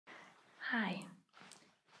Hi,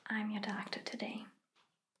 I'm your doctor today.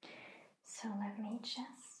 So let me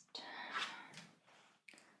just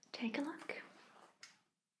take a look.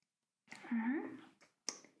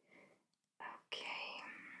 Okay,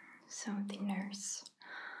 so the nurse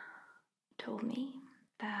told me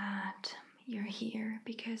that you're here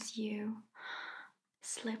because you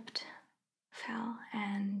slipped, fell,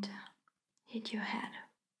 and hit your head.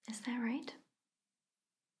 Is that right?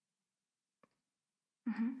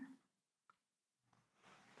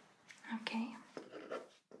 Okay.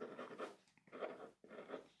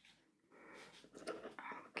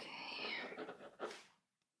 Okay.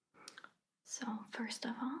 So, first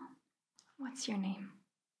of all, what's your name?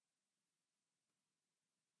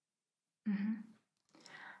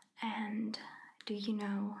 And do you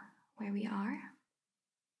know where we are?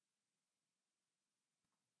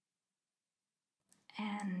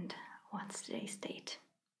 And what's today's date?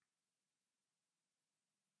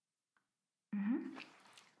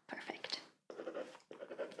 Perfect.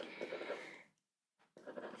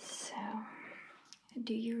 So,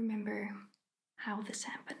 do you remember how this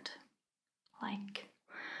happened? Like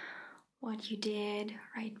what you did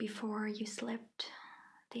right before you slipped,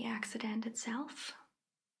 the accident itself?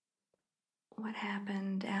 What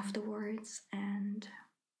happened afterwards and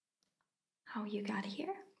how you got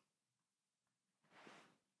here?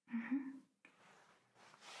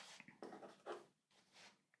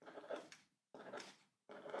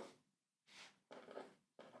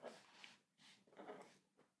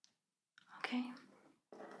 Okay.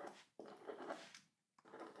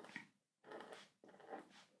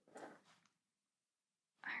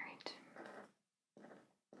 All right.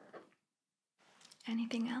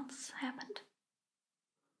 Anything else happened?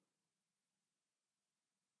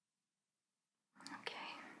 Okay.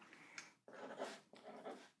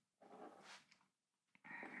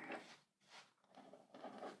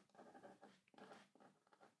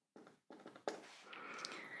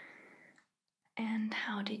 And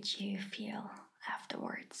how did you feel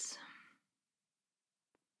afterwards?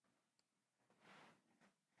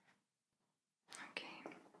 Okay.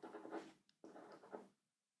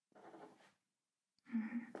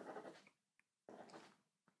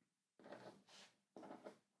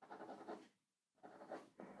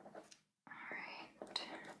 All right.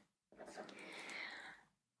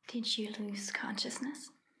 Did you lose consciousness?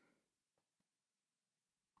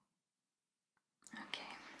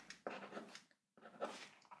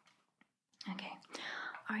 Okay.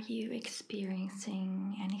 Are you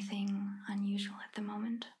experiencing anything unusual at the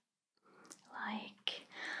moment? Like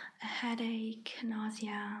a headache,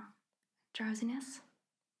 nausea, drowsiness?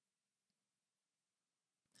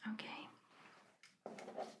 Okay.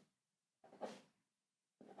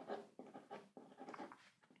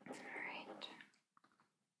 All right.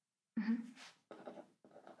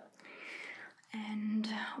 And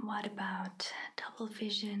what about double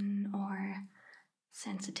vision or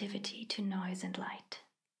sensitivity to noise and light?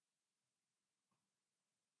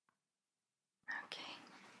 Okay.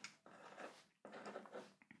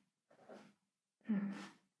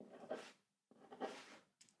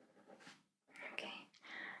 Okay.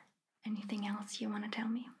 Anything else you want to tell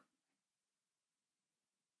me?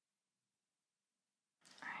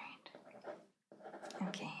 All right.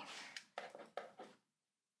 Okay.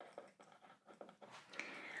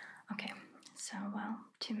 Okay. So, well,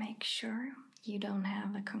 to make sure you don't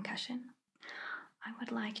have a concussion, I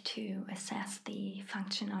would like to assess the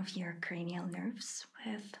function of your cranial nerves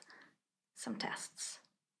with some tests.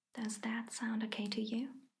 Does that sound okay to you?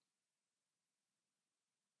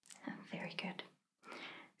 Very good.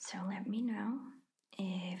 So let me know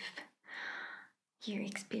if you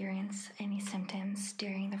experience any symptoms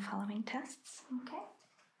during the following tests, okay?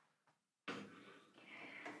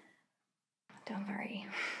 Don't worry,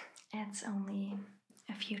 it's only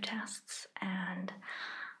a few tests and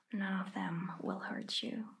none of them will hurt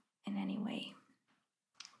you in any way.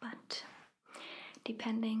 But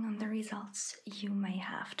depending on the results, you may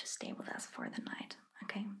have to stay with us for the night,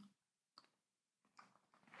 okay?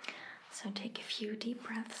 So take a few deep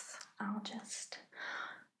breaths. I'll just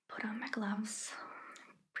put on my gloves,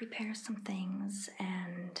 prepare some things,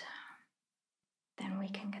 and then we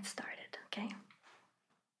can get started, okay?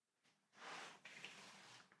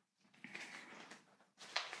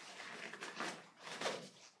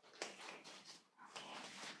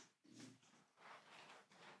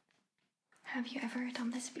 Have you ever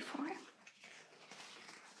done this before?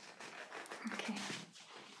 Okay.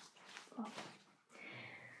 Well,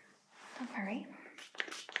 don't worry.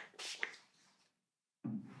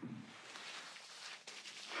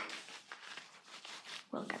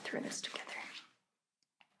 We'll get through this together.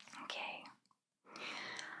 Okay.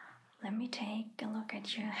 let me take a look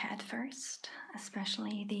at your head first,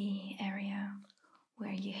 especially the area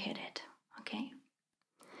where you hit it, okay?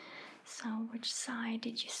 So which side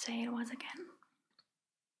did you say it was again?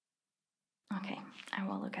 Okay, I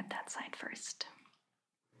will look at that side first.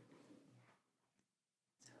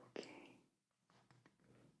 Okay.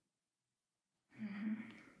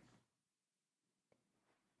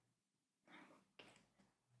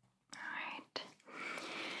 Alright.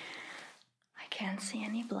 I can't see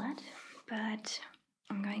any blood, but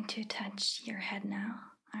I'm going to touch your head now,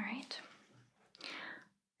 alright?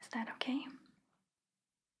 Is that okay?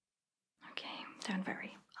 Okay, don't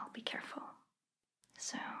worry, I'll be careful.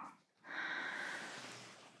 So,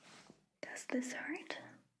 does this hurt?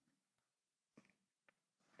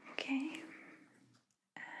 Okay,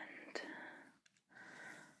 and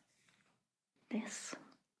this.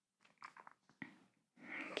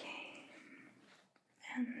 Okay,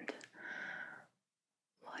 and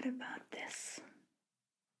what about this?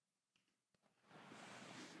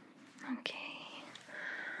 Okay,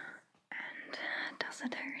 and does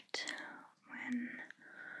it hurt when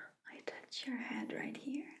I touch your head right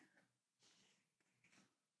here?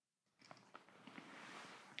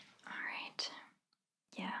 Alright,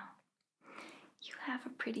 yeah, you have a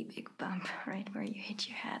pretty big bump right where you hit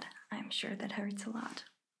your head. I'm sure that hurts a lot.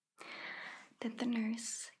 Did the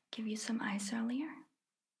nurse give you some ice earlier?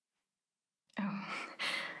 Oh,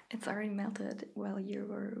 it's already melted while you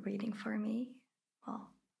were waiting for me. Well,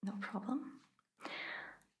 no problem.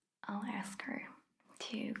 I'll ask her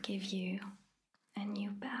to give you a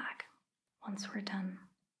new bag once we're done.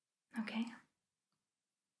 Okay?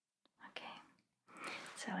 Okay.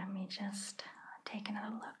 So let me just take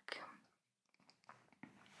another look.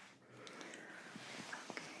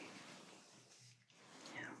 Okay.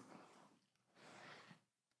 Yeah.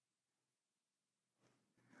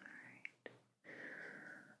 Alright.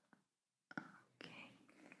 Okay.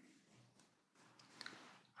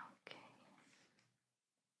 Okay.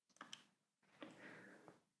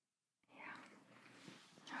 Yeah.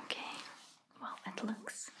 Okay. Well, it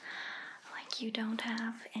looks like you don't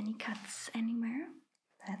have any cuts anywhere.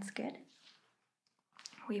 That's good.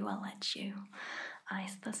 We will let you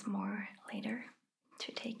ice this more later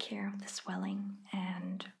to take care of the swelling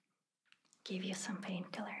and give you some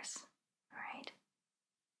painkillers. Alright?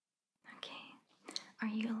 Okay. Are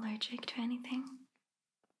you allergic to anything?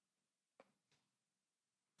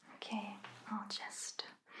 Okay, I'll just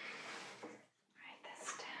write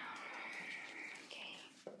this down. Okay.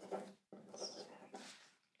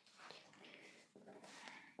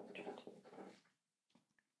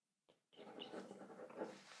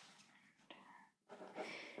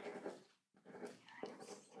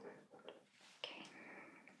 Okay.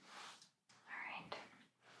 Alright.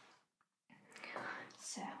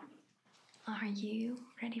 So, are you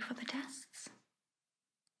ready for the tests?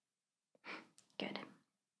 Good.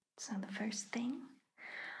 So the first thing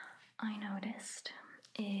I noticed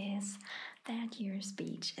is that your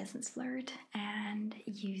speech isn't slurred and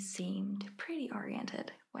you seemed pretty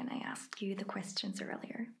oriented when I asked you the questions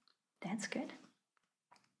earlier. That's good.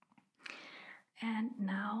 And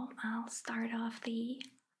now I'll start off the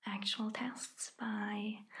actual tests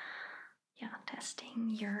by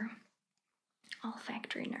testing your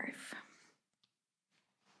olfactory nerve.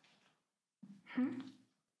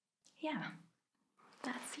 Yeah.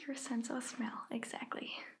 That's your sense of smell,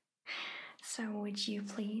 exactly. So would you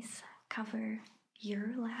please cover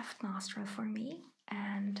your left nostril for me,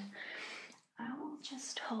 and I will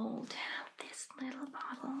just hold this little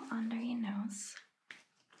bottle under your nose.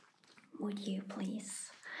 Would you please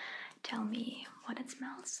tell me what it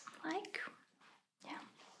smells like? Yeah.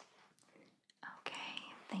 Okay,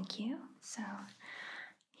 thank you. So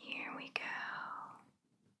here we go.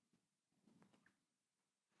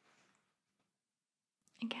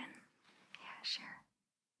 Again? Yeah, sure.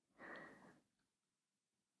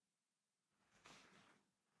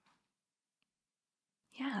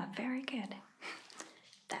 Yeah, very good.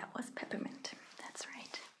 That was peppermint. That's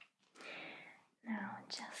right. Now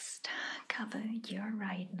just cover your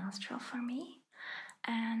right nostril for me,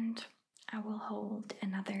 and I will hold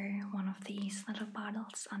another one of these little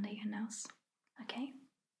bottles under your nose. Okay?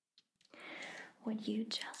 Would you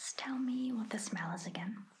just tell me what the smell is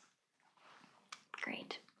again?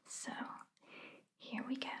 Great. So, here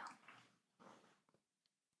we go.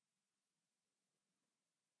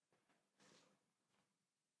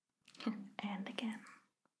 And again.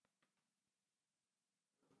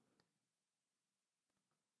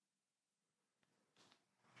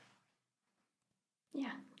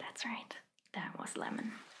 Yeah, that's right. That was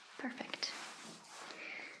lemon. Perfect.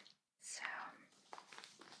 So,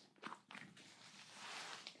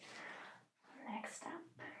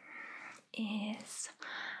 is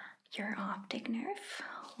your optic nerve,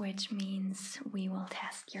 which means we will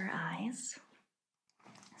test your eyes.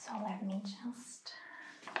 So let me just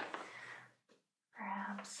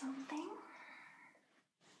grab something.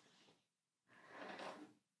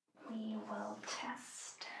 We will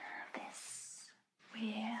test this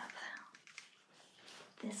with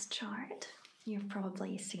this chart. You've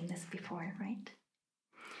probably seen this before, right?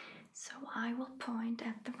 So I will point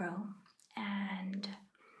at the row and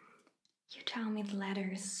you tell me the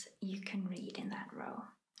letters you can read in that row,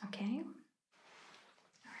 okay?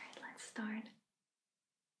 All right, let's start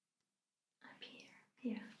up here.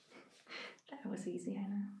 Yeah, that was easy, I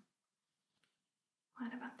know.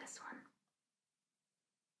 What about this one?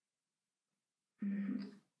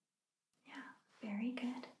 Yeah, very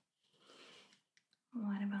good.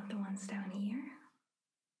 What about the ones down here?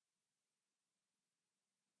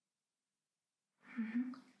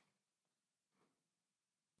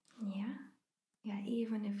 Yeah,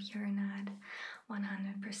 even if you're not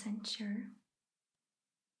 100% sure,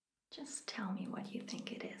 just tell me what you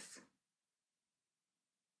think it is.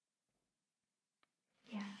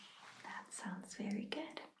 Yeah, that sounds very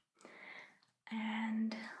good.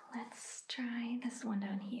 And let's try this one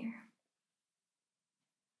down here.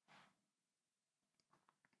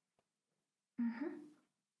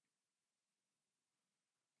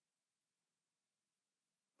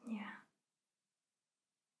 Yeah.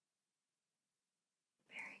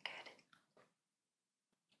 Very good.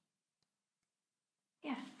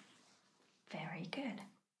 Yeah. Very good.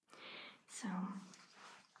 So,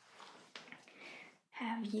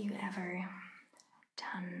 have you ever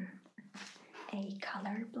done a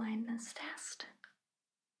color blindness test?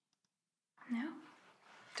 No?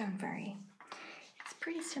 Don't worry. It's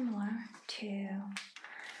pretty similar to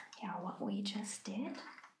what we just did.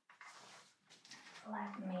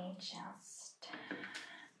 Let me just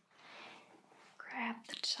grab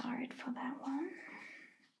the chart for that one.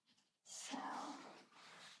 So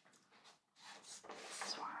that's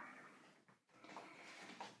this one.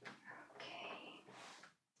 Okay.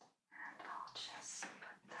 And I'll just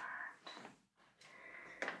put that.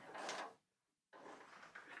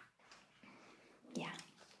 Yeah.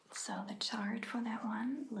 So the chart for that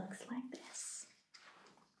one looks like this.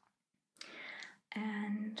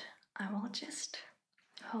 And I will just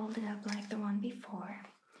hold it up like the one before.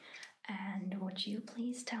 And would you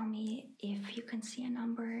please tell me if you can see a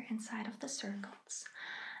number inside of the circles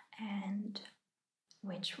and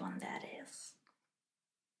which one that is?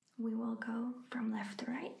 We will go from left to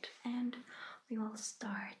right and we will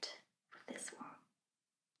start with this one.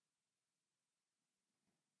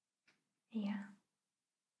 Yeah.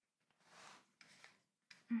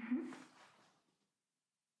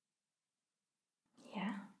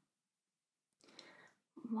 Yeah.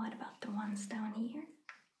 What about the ones down here?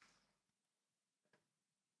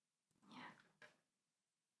 Yeah.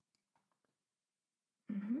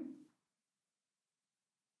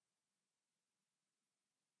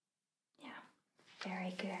 Yeah.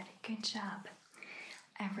 Very good. Good job.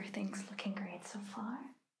 Everything's looking great so far.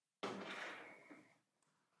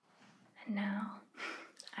 And now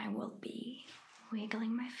I will be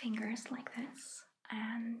wiggling my fingers like this.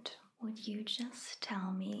 And would you just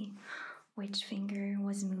tell me which finger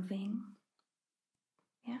was moving?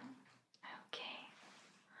 Yeah? Okay.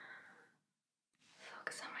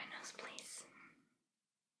 Focus on my nose, please.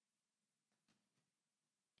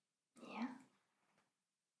 Yeah?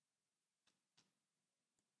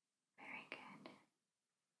 Very good.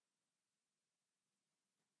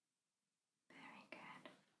 Very good.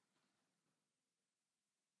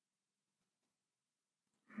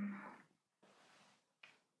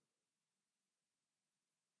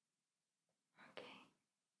 Okay.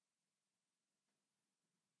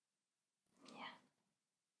 Yeah.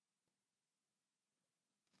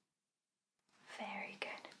 Very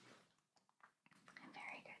good.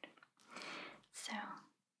 Very good. So,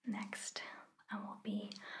 next I will be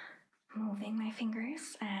moving my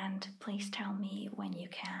fingers and please tell me when you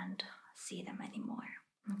can't see them anymore.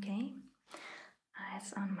 Okay?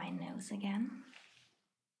 Eyes on my nose again.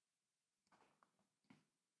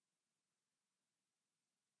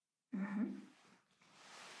 Yeah.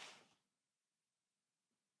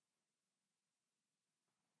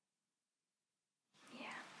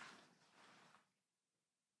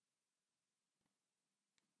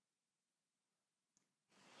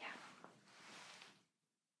 Yeah.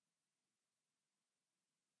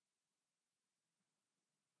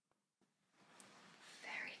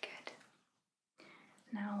 Very good.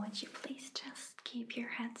 Now would you please just keep your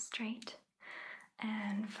head straight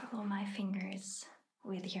and follow my fingers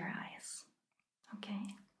with your eyes.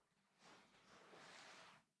 Okay?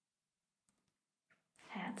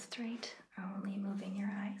 head straight, only moving your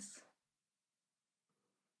eyes.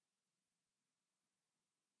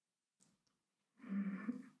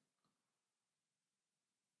 Mm-hmm.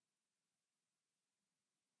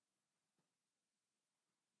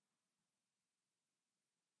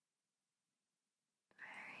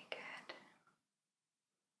 Very good.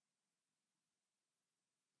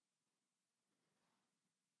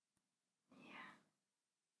 Yeah.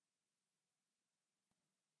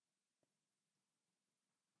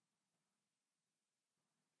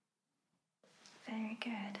 Very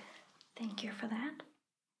good. Thank you for that.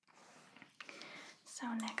 So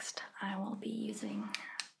next I will be using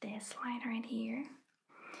this light right here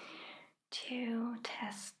to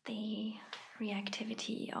test the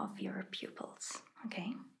reactivity of your pupils.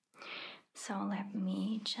 Okay, so let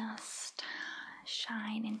me just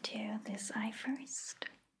shine into this eye first.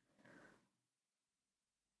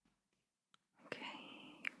 Okay.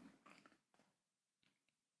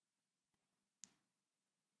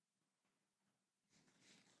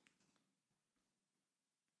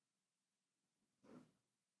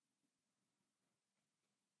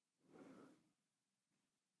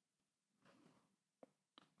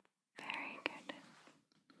 Very good.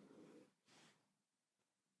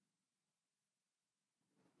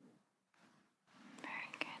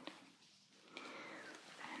 Very good.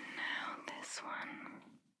 And now this one.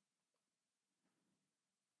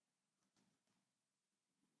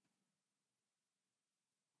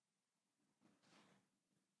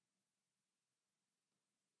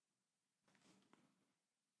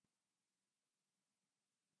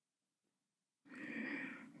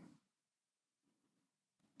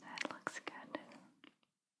 That looks good.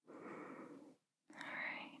 All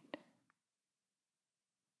right.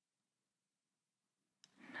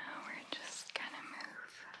 Now we're just gonna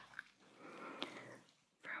move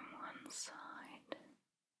from one side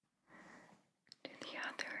to the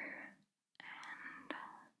other and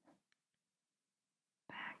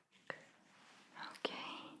back.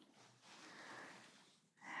 Okay.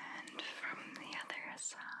 And from the other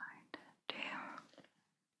side too.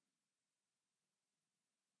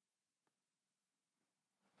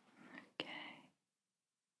 Okay.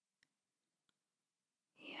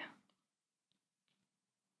 Yeah.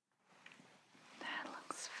 That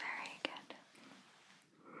looks very good.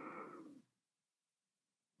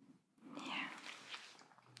 Yeah.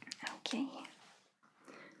 Okay.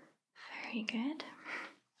 Very good.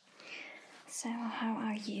 So how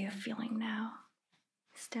are you feeling now?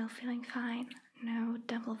 Still feeling fine? No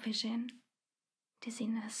double vision,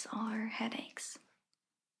 dizziness, or headaches?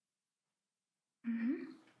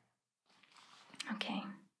 Okay,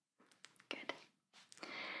 good.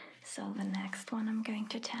 So the next one I'm going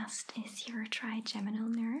to test is your trigeminal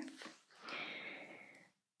nerve.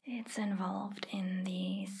 It's involved in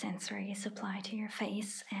the sensory supply to your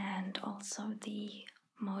face and also the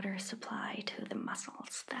motor supply to the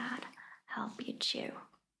muscles that help you chew.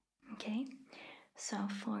 Okay, so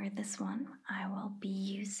for this one, I will be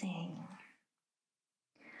using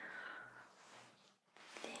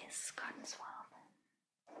this cotton swab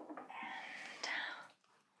and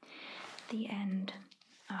the end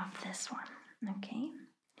of this one, okay?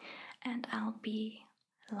 And I'll be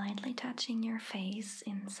lightly touching your face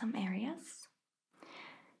in some areas.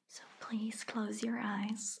 So please close your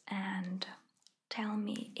eyes and tell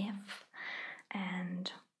me if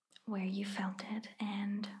and where you felt it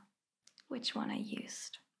and which one I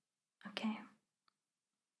used, okay?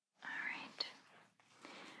 All right,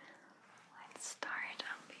 let's start.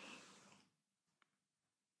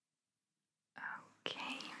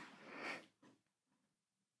 Okay.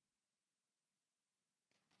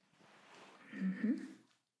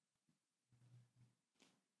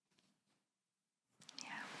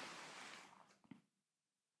 Yeah.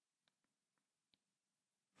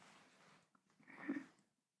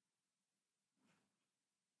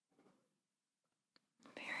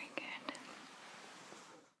 Very good.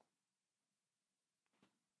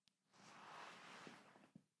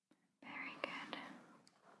 Very good.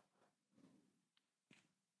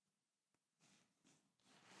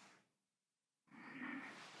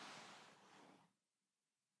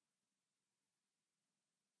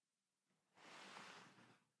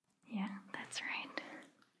 Yeah, that's right.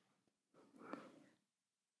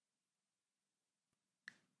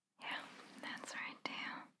 Yeah, that's right too.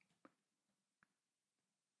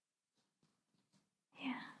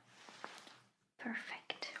 Yeah,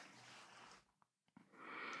 perfect.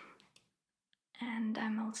 And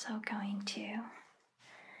I'm also going to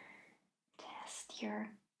test your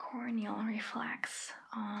corneal reflex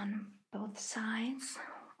on both sides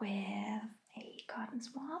with a cotton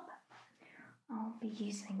swab. I'll be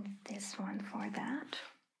using this one for that.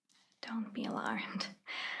 don't be alarmed.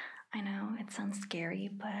 I know it sounds scary,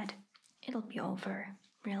 but it'll be over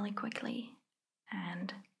really quickly,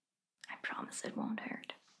 and I promise it won't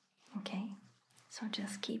hurt. Okay? So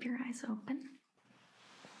just keep your eyes open.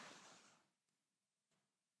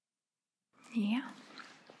 Yeah.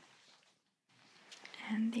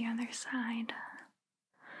 And the other side.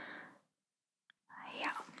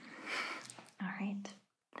 Yeah. All right.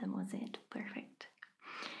 That was it. Perfect.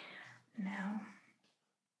 Now,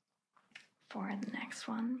 for the next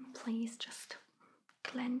one, please just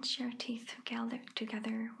clench your teeth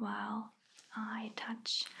together while I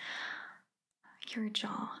touch your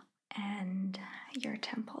jaw and your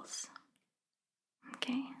temples.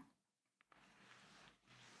 Okay?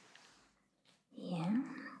 Yeah,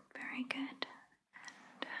 very good.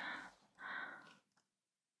 And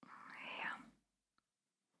yeah,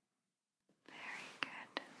 very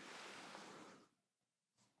good.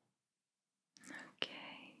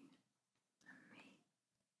 Okay.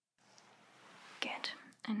 Good.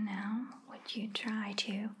 And now, would you try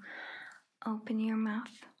to open your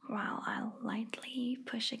mouth while I'll lightly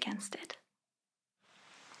push against it?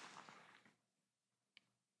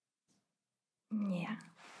 Yeah.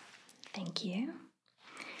 Thank you.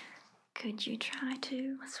 Could you try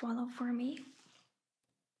to swallow for me?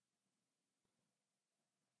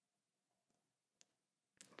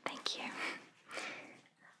 Thank you.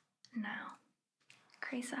 Now,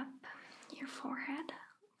 crease up your forehead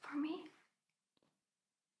for me.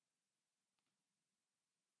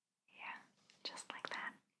 Yeah, just like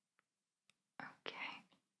that. Okay.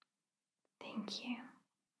 Thank you.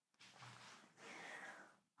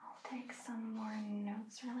 I'll take some more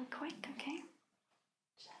notes really quick, okay?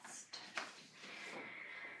 Just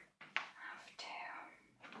have to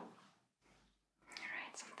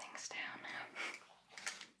write some things down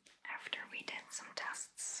after we did some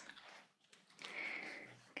tests.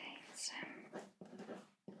 Okay, so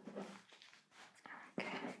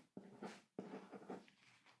okay.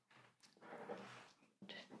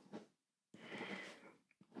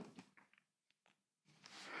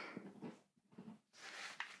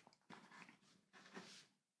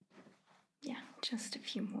 Yeah, just a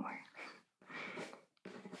few more.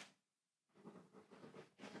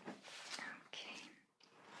 Okay.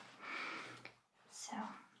 So,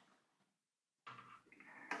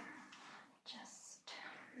 just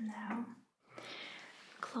now,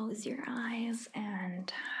 close your eyes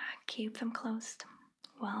and keep them closed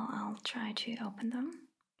while I'll try to open them.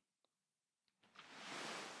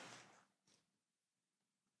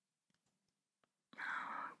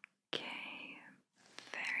 Okay,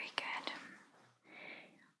 very good.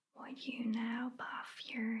 Would you now puff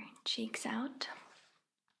your cheeks out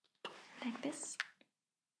like this?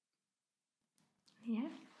 Yeah.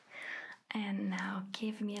 And now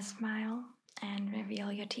give me a smile and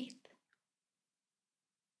reveal your teeth.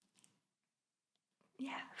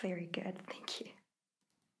 Yeah, very good. Thank you.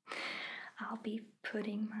 I'll be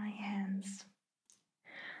putting my hands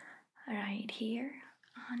right here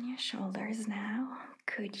on your shoulders now.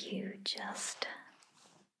 Could you just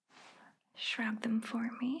shrug them for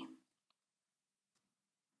me?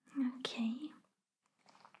 Okay.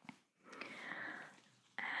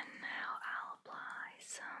 And now I'll apply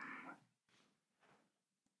some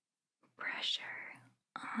pressure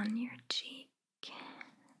on your cheek.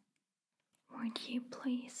 Would you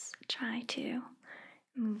please try to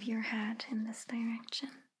move your head in this direction?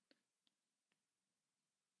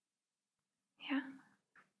 Yeah,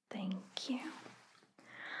 thank you.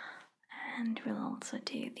 And we'll also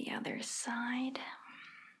do the other side.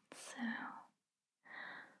 So,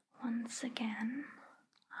 once again,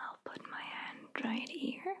 I'll put my hand right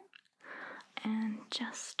here and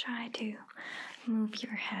just try to move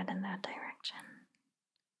your head in that direction.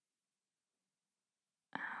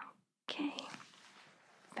 Okay,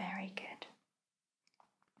 very good.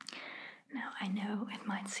 Now, I know it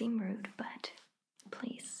might seem rude, but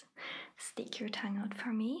please stick your tongue out for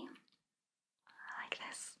me, like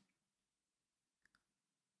this.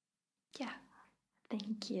 Yeah,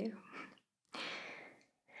 thank you.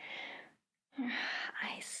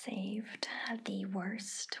 I saved the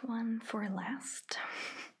worst one for last.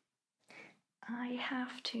 I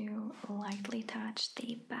have to lightly touch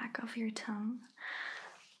the back of your tongue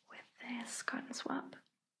with this cotton swab.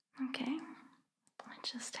 Okay, I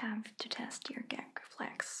just have to test your gag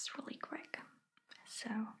reflex really quick. So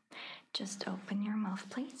just open your mouth,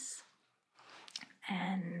 please.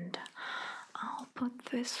 And I'll put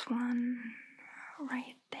this one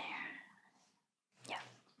right there. Yeah,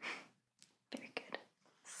 very good.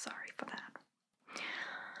 Sorry for that.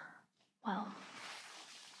 Well,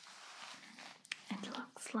 it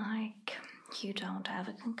looks like you don't have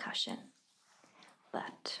a concussion,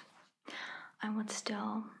 but I would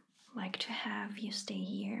still like to have you stay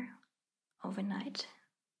here overnight,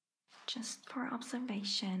 just for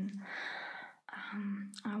observation.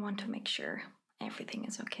 I want to make sure everything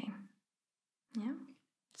is okay. Yeah?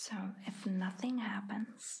 So if nothing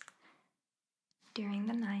happens during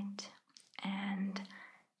the night and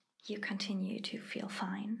you continue to feel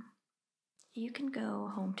fine, you can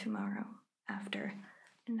go home tomorrow after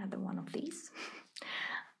another one of these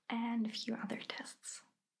and a few other tests.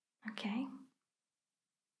 Okay?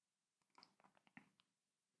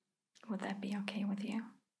 Would that be okay with you?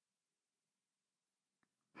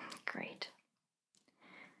 Great.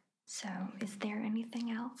 So, is there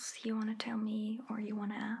anything else you want to tell me or you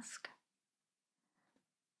want to ask?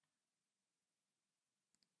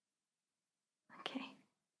 Okay.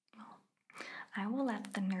 Well, I will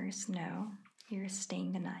let the nurse know you're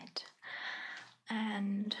staying the night.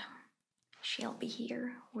 And she'll be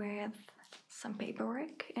here with some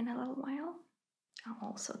paperwork in a little while. I'll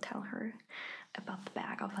also tell her about the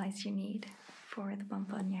bag of ice you need for the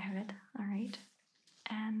bump on your head, alright?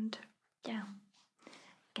 And yeah,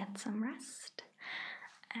 get some rest,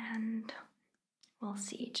 and we'll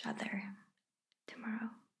see each other tomorrow,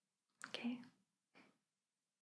 okay?